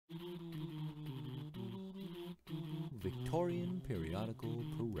Victorian Periodical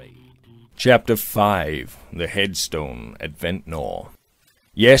Parade. Chapter 5. The Headstone at Ventnor.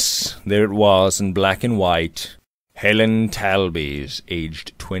 Yes, there it was in black and white. Helen Talbys,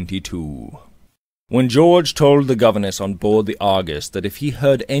 aged 22. When George told the governess on board the Argus that if he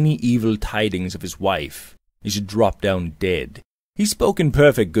heard any evil tidings of his wife, he should drop down dead, he spoke in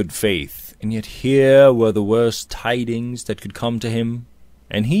perfect good faith, and yet here were the worst tidings that could come to him,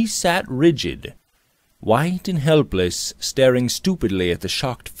 and he sat rigid, white and helpless, staring stupidly at the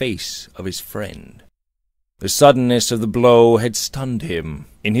shocked face of his friend. The suddenness of the blow had stunned him.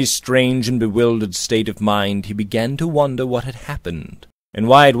 In his strange and bewildered state of mind, he began to wonder what had happened, and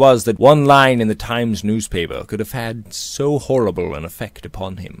why it was that one line in the Times newspaper could have had so horrible an effect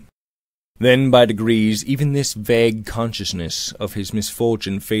upon him. Then, by degrees, even this vague consciousness of his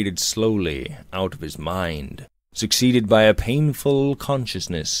misfortune faded slowly out of his mind, succeeded by a painful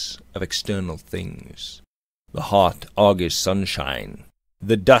consciousness of external things. The hot August sunshine,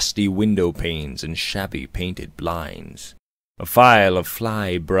 the dusty window panes and shabby painted blinds, a file of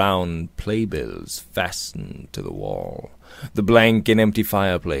fly-brown playbills fastened to the wall, the blank and empty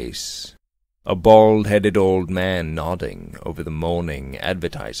fireplace, a bald-headed old man nodding over the Morning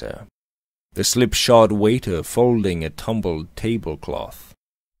Advertiser, the slipshod waiter folding a tumbled tablecloth,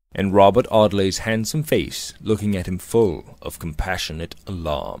 and Robert Audley's handsome face looking at him full of compassionate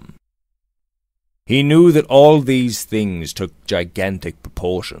alarm. He knew that all these things took gigantic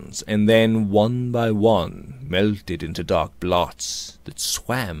proportions, and then, one by one, melted into dark blots that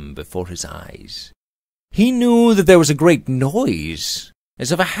swam before his eyes. He knew that there was a great noise,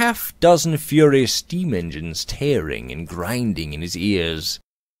 as of a half-dozen furious steam engines tearing and grinding in his ears,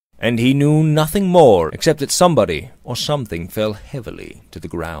 and he knew nothing more except that somebody or something fell heavily to the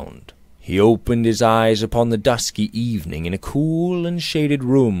ground. He opened his eyes upon the dusky evening in a cool and shaded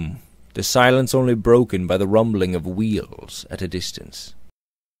room, the silence only broken by the rumbling of wheels at a distance.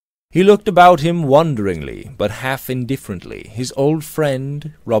 He looked about him wonderingly, but half indifferently. His old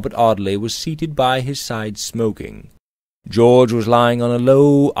friend, Robert Audley, was seated by his side smoking. George was lying on a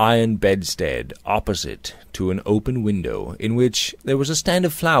low iron bedstead opposite to an open window, in which there was a stand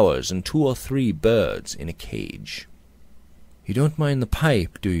of flowers and 2 or 3 birds in a cage. "You don't mind the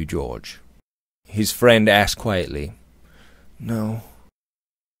pipe, do you, George?" his friend asked quietly. "No."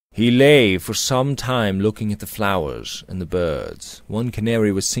 He lay for some time looking at the flowers and the birds. One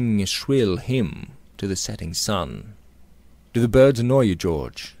canary was singing a shrill hymn to the setting sun. "Do the birds annoy you,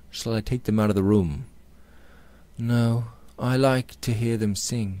 George? Shall I take them out of the room?" "No, I like to hear them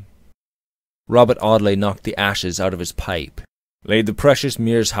sing." Robert Audley knocked the ashes out of his pipe, laid the precious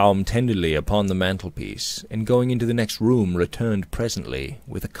Meerschaum tenderly upon the mantelpiece, and going into the next room returned presently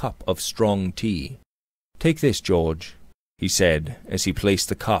with a cup of strong tea. "Take this, George," he said, as he placed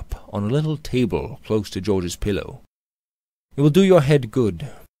the cup on a little table close to George's pillow. "It will do your head good."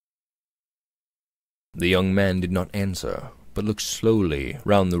 The young man did not answer, but looked slowly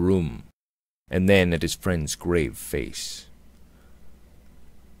round the room, and then at his friend's grave face.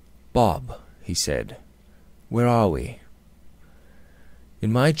 "Bob," he said, "where are we?"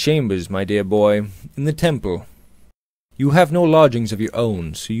 "In my chambers, my dear boy, in the Temple. You have no lodgings of your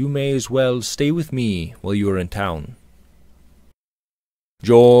own, so you may as well stay with me while you are in town."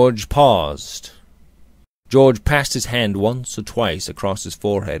 George paused. George passed his hand once or twice across his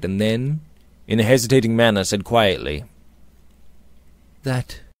forehead, and then, in a hesitating manner, said quietly,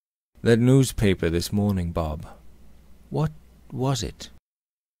 That newspaper this morning, Bob. What was it?"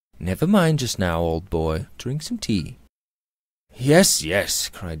 "Never mind just now, old boy. Drink some tea." "Yes, yes,"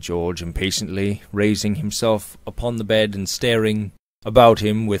 cried George impatiently, raising himself upon the bed and staring about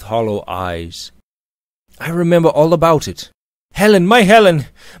him with hollow eyes. "I remember all about it. Helen,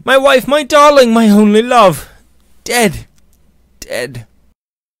 my wife, my darling, my only love, dead, dead."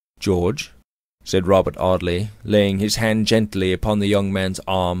 "George," said Robert Audley, laying his hand gently upon the young man's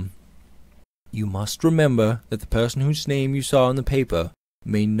arm, "you must remember that the person whose name you saw in the paper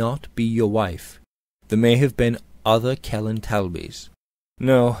may not be your wife. There may have been other Helen Talbys."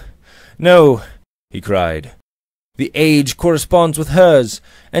 No, he cried. "The age corresponds with hers,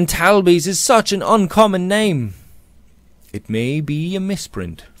 and Talbys is such an uncommon name. It may be a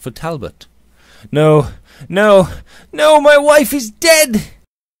misprint for Talbot. No, my wife is dead!"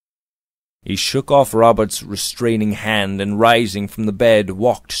 He shook off Robert's restraining hand, and rising from the bed,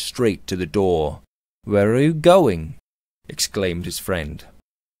 walked straight to the door. "Where are you going?" exclaimed his friend.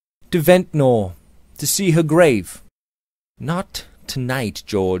 "To Ventnor, to see her grave." "Not tonight,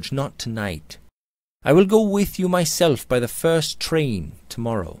 George, not tonight. I will go with you myself by the first train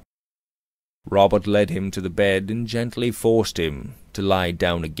tomorrow." Robert led him to the bed and gently forced him to lie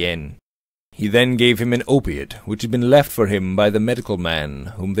down again. He then gave him an opiate which had been left for him by the medical man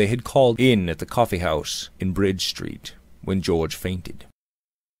whom they had called in at the coffee-house in Bridge Street when George fainted.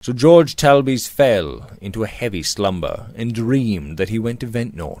 So George Talbys fell into a heavy slumber, and dreamed that he went to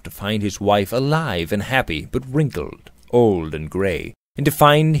Ventnor to find his wife alive and happy, but wrinkled, old and grey, and to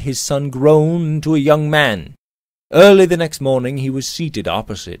find his son grown into a young man. Early the next morning he was seated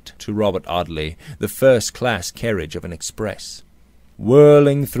opposite to Robert Audley, the first-class carriage of an express,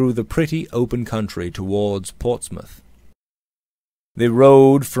 whirling through the pretty open country towards Portsmouth. They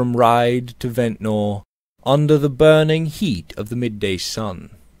rode from Ryde to Ventnor under the burning heat of the midday sun.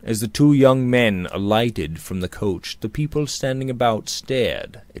 As the two young men alighted from the coach, the people standing about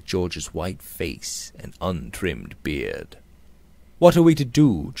stared at George's white face and untrimmed beard. "What are we to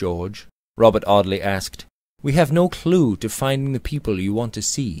do, George?" Robert Audley asked. "We have no clue to finding the people you want to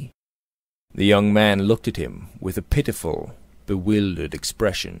see." The young man looked at him with a pitiful, bewildered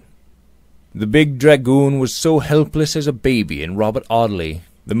expression. The big dragoon was so helpless as a baby, and Robert Audley,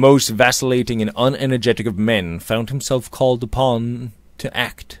 the most vacillating and unenergetic of men, found himself called upon to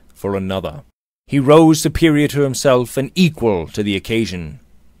act for another. He rose superior to himself and equal to the occasion.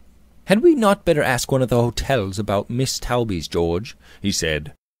 "Had we not better ask one of the hotels about Miss Talbys, George?" he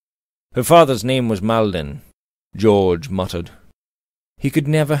said. "Her father's name was Maldon," George muttered. "He could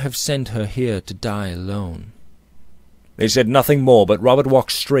never have sent her here to die alone." They said nothing more, but Robert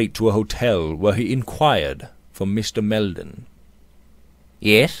walked straight to a hotel where he inquired for Mr. Meldon.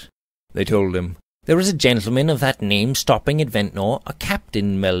 "Yes," they told him. "There is a gentleman of that name stopping at Ventnor, a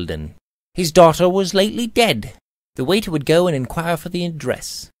Captain Meldon. His daughter was lately dead. The waiter would go and inquire for the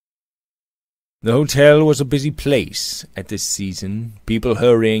address." The hotel was a busy place at this season, people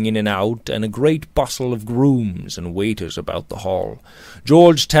hurrying in and out, and a great bustle of grooms and waiters about the hall.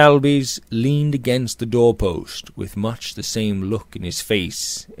 George Talbys leaned against the doorpost with much the same look in his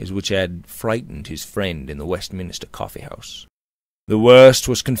face as which had frightened his friend in the Westminster coffee-house. The worst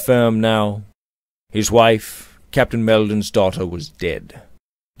was confirmed now. His wife, Captain Meldon's daughter, was dead.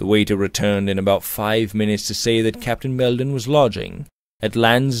 The waiter returned in about 5 minutes to say that Captain Meldon was lodging at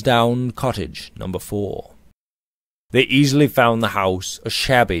Lansdowne Cottage, No. 4. They easily found the house, a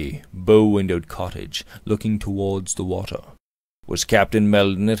shabby, bow-windowed cottage, looking towards the water. Was Captain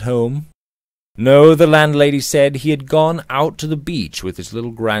Meldon at home? No, the landlady said he had gone out to the beach with his little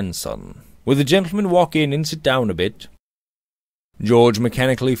grandson. Would the gentleman walk in and sit down a bit? George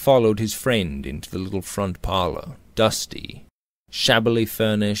mechanically followed his friend into the little front parlour, dusty, shabbily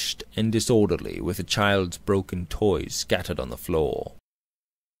furnished, and disorderly, with a child's broken toys scattered on the floor,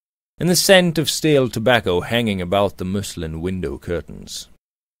 and the scent of stale tobacco hanging about the muslin window curtains.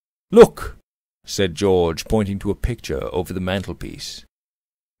 "Look," said George, pointing to a picture over the mantelpiece.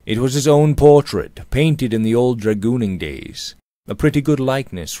 It was his own portrait, painted in the old dragooning days, a pretty good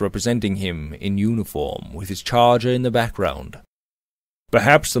likeness representing him in uniform, with his charger in the background.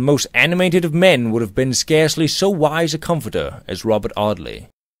 Perhaps the most animated of men would have been scarcely so wise a comforter as Robert Audley.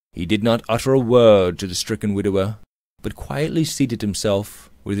 He did not utter a word to the stricken widower, but quietly seated himself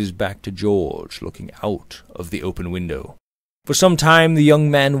with his back to George, looking out of the open window. For some time the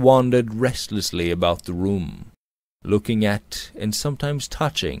young man wandered restlessly about the room, looking at and sometimes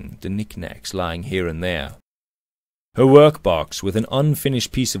touching the knick-knacks lying here and there. Her work-box with an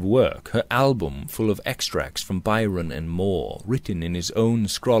unfinished piece of work, her album full of extracts from Byron and Moore, written in his own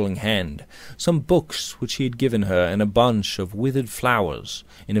scrawling hand, some books which he had given her, and a bunch of withered flowers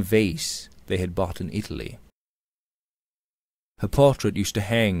in a vase they had bought in Italy. "Her portrait used to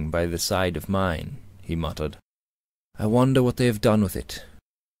hang by the side of mine," he muttered. "I wonder what they have done with it."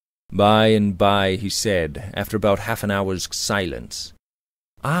 By and by he said, after about half an hour's silence,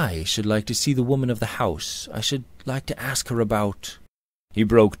 "I should like to see the woman of the house. I should like to ask her about—" He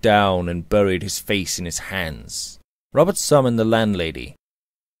broke down and buried his face in his hands. Robert summoned the landlady.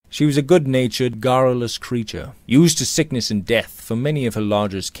 She was a good-natured, garrulous creature, used to sickness and death, for many of her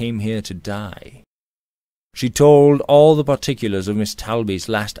lodgers came here to die. She told all the particulars of Miss Talby's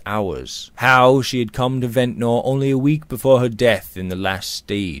last hours, how she had come to Ventnor only a week before her death in the last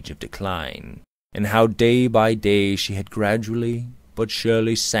stage of decline, and how day by day she had gradually but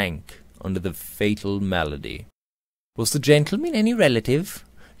surely sank under the fatal malady. "Was the gentleman any relative?"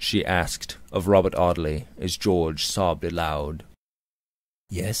 she asked of Robert Audley, as George sobbed aloud.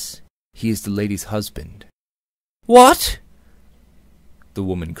 "Yes, he is the lady's husband." "What?" the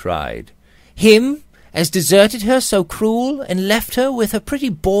woman cried. "Him as deserted her so cruel, and left her with her pretty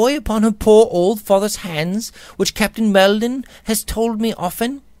boy upon her poor old father's hands, which Captain Meldon has told me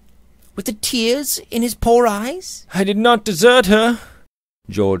often, with the tears in his poor eyes?" "I did not desert her,"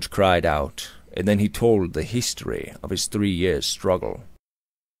 George cried out, and then he told the history of his 3 years' struggle.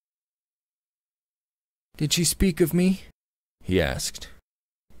 "Did she speak of me?" he asked.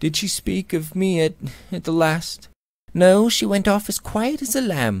 "Did she speak of me at the last?" "No, she went off as quiet as a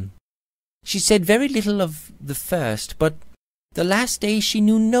lamb. She said very little of the first, but the last day she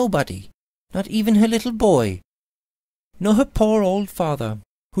knew nobody, not even her little boy, nor her poor old father,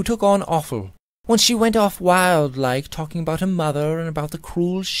 who took on awful. Once she went off wild-like, talking about her mother and about the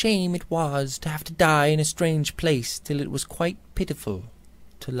cruel shame it was to have to die in a strange place, till it was quite pitiful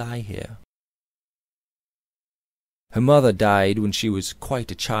to lie here." "Her mother died when she was quite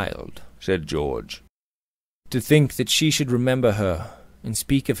a child," said George. "To think that she should remember her and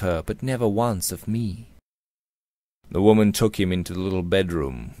speak of her, but never once of me." The woman took him into the little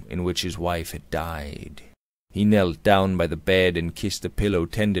bedroom in which his wife had died. He knelt down by the bed and kissed the pillow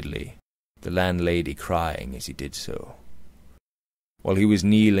tenderly, the landlady crying as he did so. While he was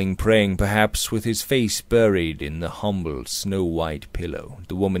kneeling, praying, perhaps with his face buried in the humble snow-white pillow,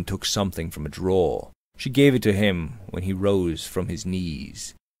 the woman took something from a drawer. She gave it to him when he rose from his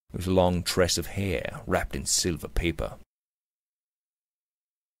knees. It was a long tress of hair wrapped in silver paper.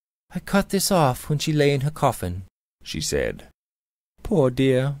 "I cut this off when she lay in her coffin," she said. "Poor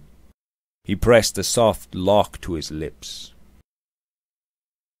dear." He pressed the soft lock to his lips.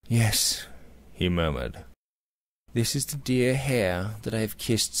 "Yes," he murmured. "This is the dear hair that I have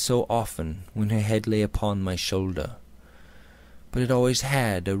kissed so often when her head lay upon my shoulder. But it always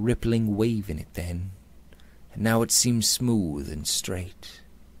had a rippling wave in it then, and now it seems smooth and straight."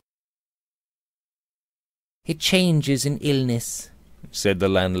 "It changes in illness," said the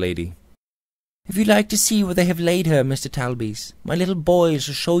landlady. "If you'd like to see where they have laid her, Mr. Talbys, my little boys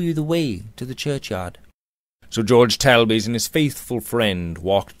will show you the way to the churchyard." So George Talbys and his faithful friend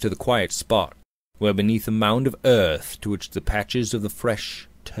walked to the quiet spot, where beneath a mound of earth to which the patches of the fresh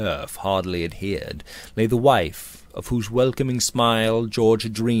turf hardly adhered, lay the wife of whose welcoming smile George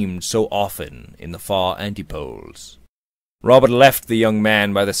had dreamed so often in the far antipodes. Robert left the young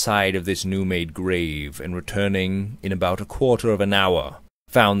man by the side of this new-made grave, and returning in about a quarter of an hour,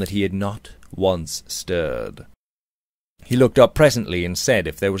 found that he had not once stirred. He looked up presently and said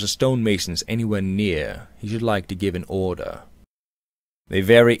if there was a stonemason's anywhere near, he should like to give an order. They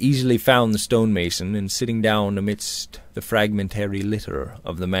very easily found the stonemason, and sitting down amidst the fragmentary litter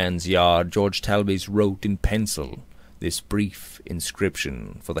of the man's yard, George Talbys wrote in pencil this brief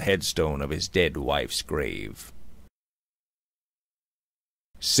inscription for the headstone of his dead wife's grave.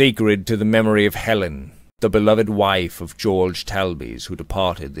 "Sacred to the memory of Helen, the beloved wife of George Talbys, who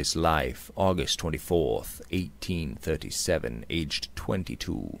departed this life August 24th, 1837, aged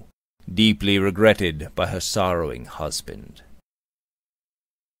 22, deeply regretted by her sorrowing husband."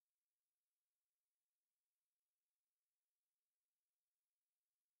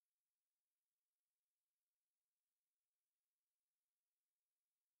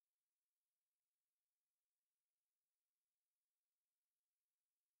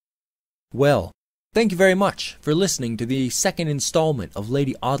 Well, thank you very much for listening to the second installment of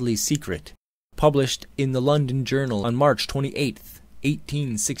Lady Audley's Secret, published in the London Journal on March 28th,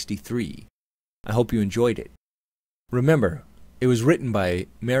 1863. I hope you enjoyed it. Remember, it was written by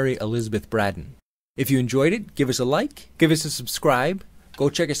Mary Elizabeth Braddon. If you enjoyed it, give us a like, give us a subscribe, go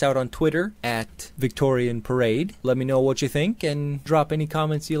check us out on Twitter at Victorian Parade. Let me know what you think, and drop any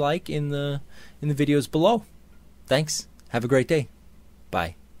comments you like in the videos below. Thanks. Have a great day.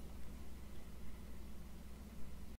 Bye.